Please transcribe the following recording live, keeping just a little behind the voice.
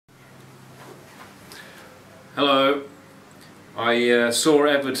Hello. I saw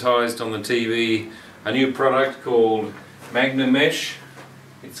advertised on the TV a new product called Magna-Mesh.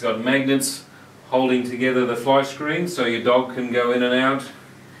 It's got magnets holding together the fly screen so your dog can go in and out,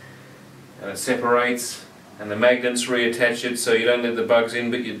 and it separates, and the magnets reattach it so you don't let the bugs in,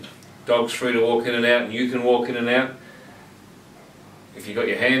 but your dog's free to walk in and out, and you can walk in and out if you've got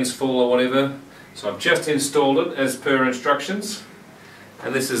your hands full or whatever. So I've just installed it as per instructions,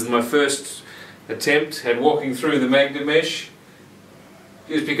 and this is my first attempt at walking through the Magna-Mesh.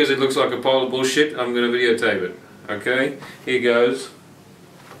 Just because it looks like a pile of bullshit, I'm going to videotape it. Okay, here goes.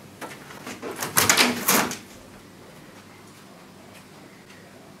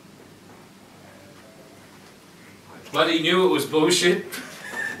 I bloody knew it was bullshit.